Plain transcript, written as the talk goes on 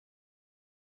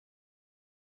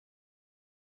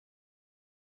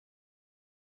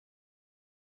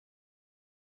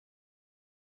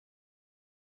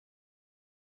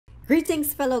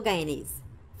Greetings, fellow Guyanese.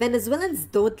 Venezuelans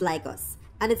don't like us,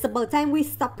 and it's about time we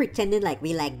stop pretending like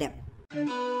we like them.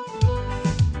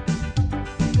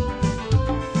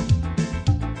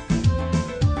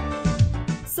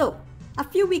 So, a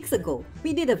few weeks ago,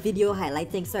 we did a video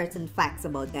highlighting certain facts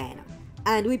about Guyana,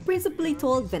 and we principally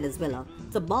told Venezuela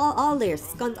to ball all their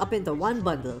skunt up into one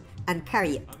bundle and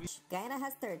carry it. Guyana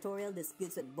has territorial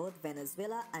disputes with both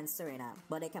Venezuela and Suriname,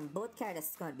 but they can both carry the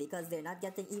skunt because they're not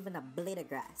getting even a blade of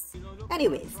grass.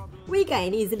 Anyways, we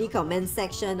Guyanese in the comment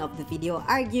section of the video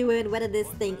arguing whether this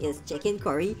thing is chicken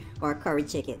curry or curry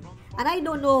chicken. And I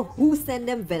don't know who sent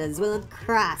them Venezuelan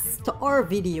crass to our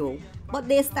video, but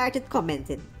they started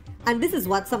commenting. And this is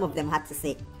what some of them had to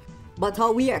say. But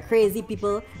how we are crazy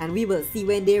people, and we will see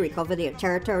when they recover their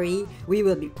territory, we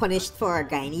will be punished for our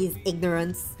Guyanese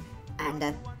ignorance.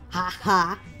 And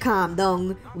haha, calm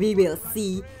down, we will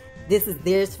see, this is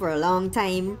theirs for a long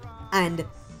time, and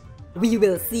we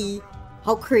will see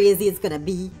how crazy it's gonna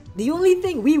be. The only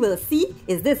thing we will see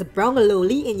is this brown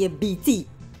loli in your BT.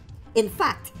 In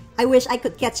fact, I wish I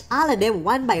could catch all of them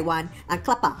one by one and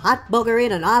clap a hot bugger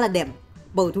in on all of them,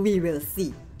 but we will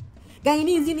see.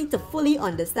 Guyanese, you need to fully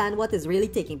understand what is really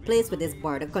taking place with this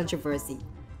border controversy.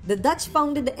 The Dutch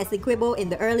founded the Essequibo in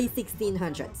the early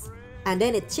 1600s, and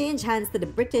then it changed hands to the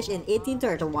British in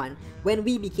 1831 when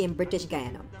we became British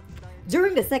Guiana.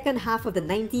 During the second half of the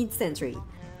 19th century,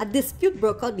 a dispute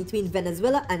broke out between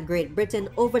Venezuela and Great Britain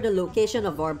over the location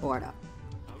of our border.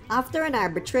 After an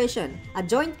arbitration, a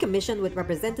joint commission with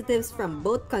representatives from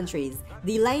both countries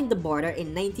delineated the border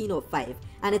in 1905,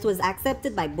 and it was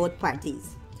accepted by both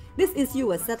parties. This issue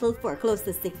was settled for close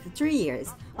to 63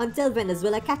 years until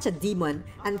Venezuela catch a demon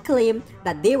and claimed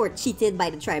that they were cheated by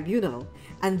the tribunal,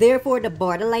 and therefore the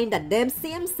borderline that them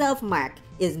same self mark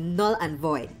is null and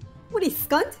void. What is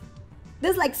skunt?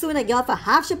 This like suing a girl for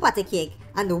half your patty cake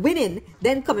and winning,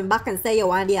 then coming back and say you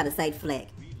want the other side flag.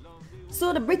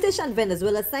 So the British and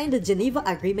Venezuela signed the Geneva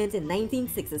Agreement in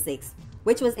 1966,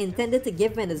 which was intended to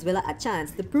give Venezuela a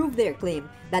chance to prove their claim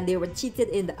that they were cheated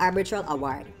in the Arbitral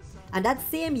Award. And that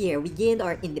same year, we gained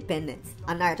our independence,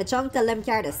 and Artachong tell them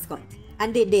carry the skunt.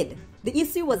 And they did. The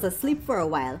issue was asleep for a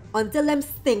while, until them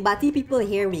sting batty people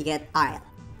here we get oil.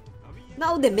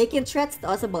 Now they're making threats to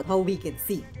us about how we can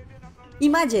see.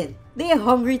 Imagine, they're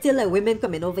hungry till the women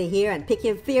coming over here and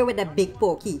picking fear with a big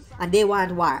pokey, and they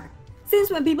want war. Since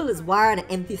when people is war on an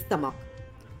empty stomach?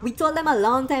 We told them a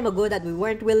long time ago that we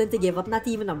weren't willing to give up not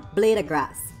even a blade of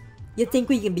grass. You think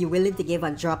we can be willing to give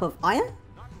a drop of oil?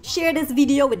 Share this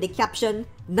video with the caption,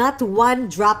 "Not one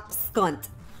drop skunt."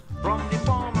 From the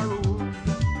former rule,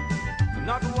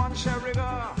 not one shall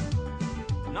rigor,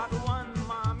 not one